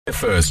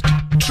First,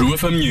 True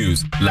FM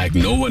News like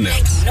no one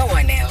else.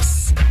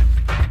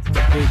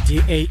 The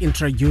DA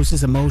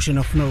introduces a motion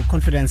of no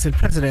confidence in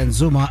President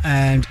Zuma,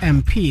 and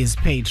MPs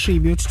pay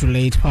tribute to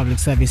late public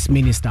service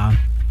minister.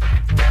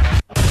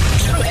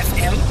 True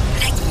FM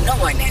like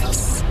no one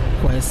else.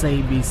 For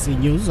SABC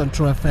News on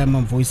True FM,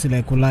 I'm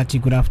Voisile Kulati.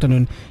 Good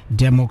afternoon.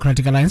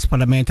 Democratic Alliance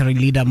parliamentary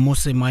leader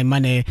Musi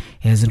Maimane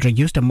has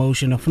introduced a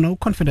motion of no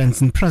confidence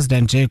in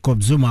President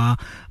Jacob Zuma.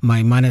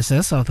 Maimane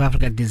says South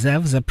Africa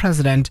deserves a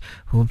president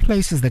who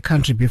places the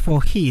country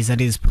before his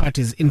and his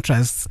party's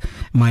interests.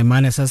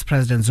 Maimane says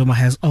President Zuma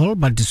has all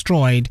but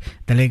destroyed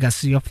the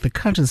legacy of the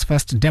country's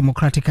first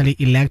democratically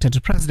elected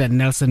President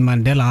Nelson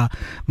Mandela.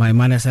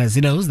 Maimane says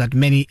he knows that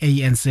many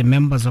ANC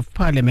members of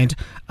parliament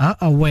are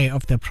aware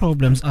of the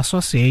problems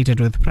associated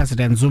with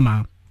President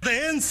Zuma. The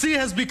ANC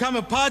has become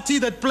a party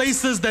that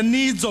places the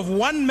needs of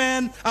one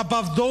man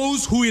above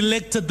those who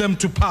elected them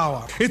to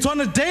power. It's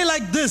on a day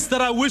like this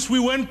that I wish we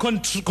weren't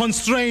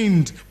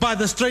constrained by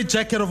the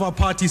straitjacket of our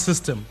party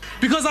system.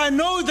 Because I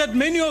know that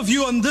many of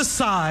you on this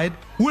side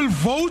will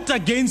vote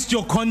against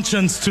your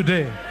conscience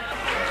today.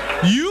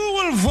 You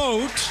will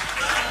vote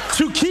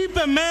to keep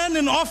a man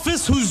in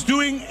office who's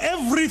doing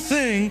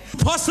everything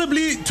possible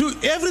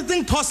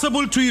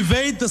to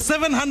evade the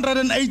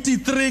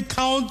 783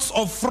 counts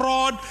of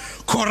fraud,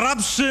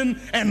 corruption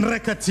and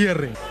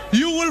racketeering.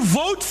 You will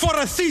vote for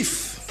a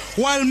thief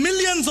while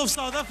millions of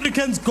South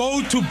Africans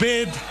go to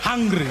bed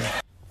hungry.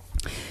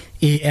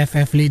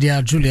 EFF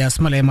leader Julius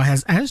Malema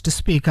has urged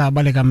Speaker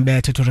Baleka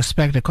Mbete to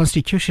respect the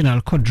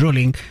constitutional court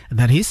ruling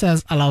that he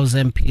says allows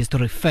MPs to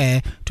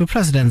refer to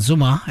President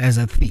Zuma as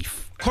a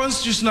thief.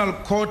 Constitutional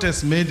Court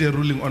has made a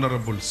ruling,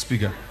 Honorable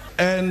Speaker,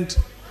 and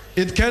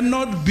it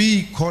cannot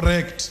be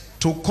correct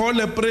to call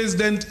a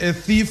president a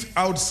thief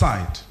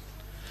outside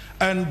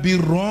and be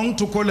wrong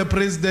to call a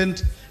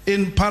president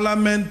in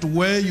Parliament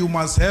where you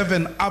must have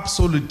an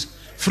absolute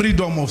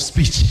freedom of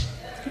speech.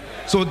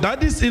 So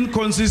that is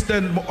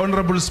inconsistent,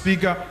 Honorable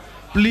Speaker.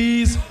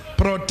 Please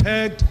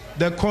protect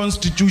the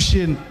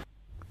Constitution.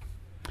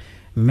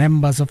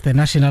 Members of the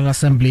National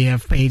Assembly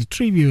have paid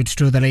tribute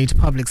to the late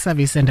Public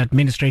Service and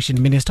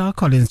Administration Minister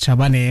Collins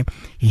Chabane.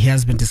 He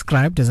has been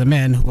described as a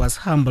man who was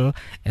humble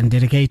and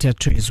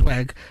dedicated to his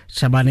work.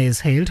 Chabane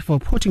is hailed for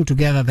putting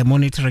together the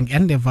Monitoring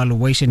and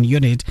Evaluation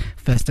Unit,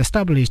 first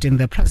established in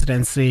the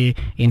presidency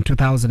in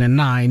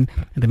 2009.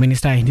 The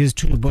minister and his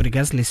two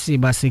bodyguards,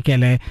 Lisiba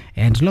Sikele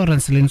and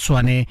Lawrence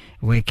Linswane,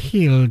 were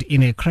killed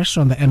in a crash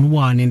on the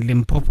N1 in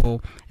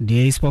Limpopo.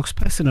 DA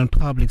spokesperson on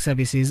Public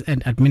Services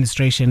and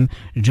Administration,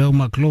 Joe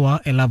McLaughlin,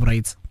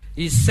 elaborates.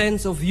 His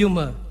sense of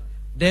humor,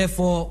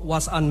 therefore,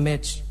 was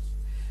unmatched.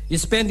 He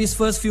spent his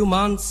first few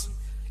months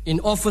in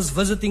office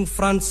visiting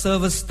front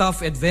service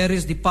staff at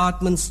various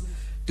departments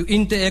to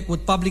interact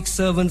with public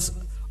servants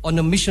on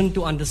a mission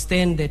to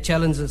understand their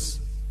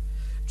challenges.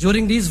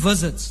 During these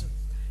visits,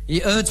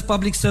 he urged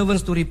public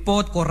servants to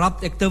report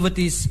corrupt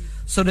activities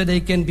so that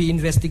they can be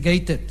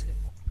investigated.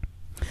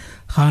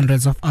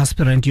 Hundreds of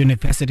aspirant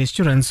university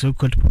students who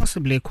could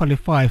possibly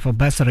qualify for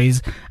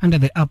bursaries under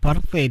the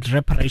Apartheid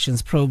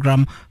Reparations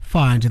Program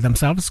find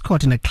themselves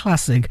caught in a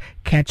classic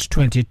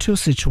catch-22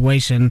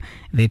 situation.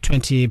 The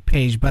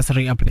 20-page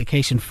bursary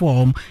application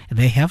form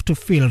they have to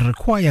fill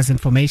requires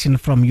information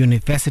from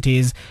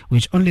universities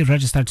which only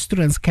registered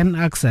students can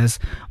access.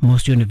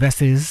 Most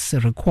universities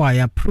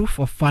require proof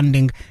of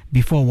funding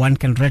before one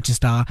can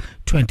register.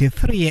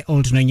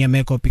 23-year-old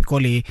Nonyameko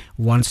Pikoli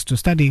wants to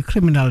study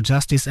criminal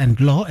justice and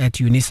law at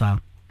UNISA.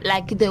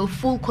 Like the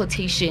full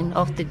quotation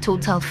of the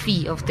total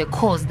fee of the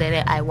course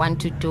that I want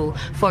to do.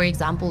 For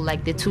example,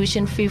 like the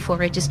tuition fee for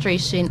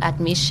registration,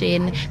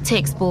 admission,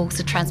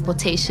 textbooks,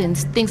 transportation,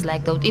 things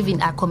like that,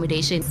 even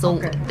accommodation. So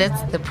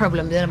that's the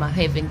problem that I'm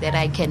having, that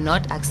I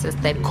cannot access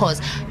that course.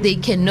 They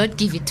cannot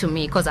give it to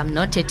me because I'm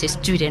not yet a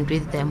student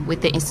with them,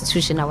 with the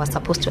institution I was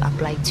supposed to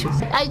apply to.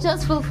 I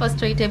just feel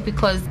frustrated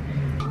because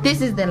this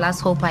is the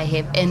last hope I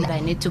have and I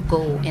need to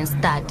go and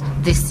start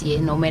this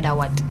year no matter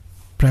what.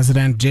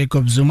 President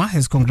Jacob Zuma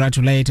has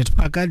congratulated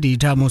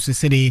Pakadita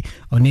Mosisili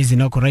on his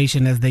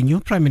inauguration as the new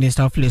Prime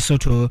Minister of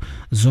Lesotho.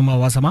 Zuma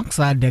was amongst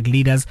SADC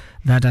leaders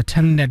that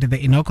attended the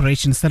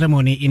inauguration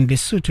ceremony in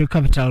Lesotho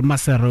capital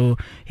Maseru.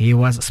 He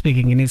was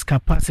speaking in his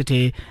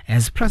capacity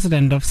as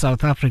President of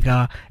South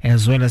Africa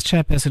as well as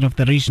Chairperson of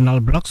the Regional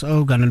Bloc's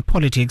Organ on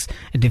Politics,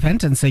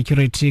 Defence and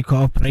Security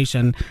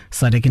Cooperation.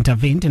 SADC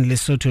intervened in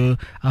Lesotho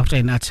after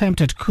an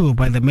attempted coup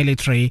by the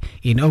military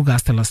in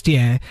August last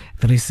year.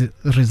 This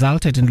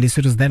resulted in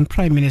Lesotho's then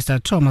Prime Minister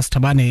Thomas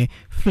Thabane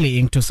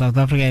fleeing to South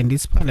Africa and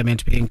its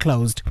parliament being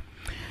closed.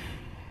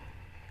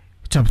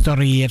 Top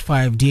story at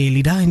 5. DA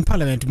leader in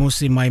Parliament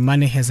Musi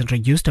Maimane has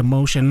introduced a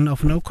motion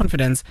of no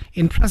confidence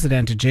in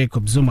President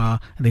Jacob Zuma.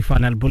 The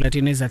final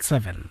bulletin is at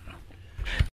 7.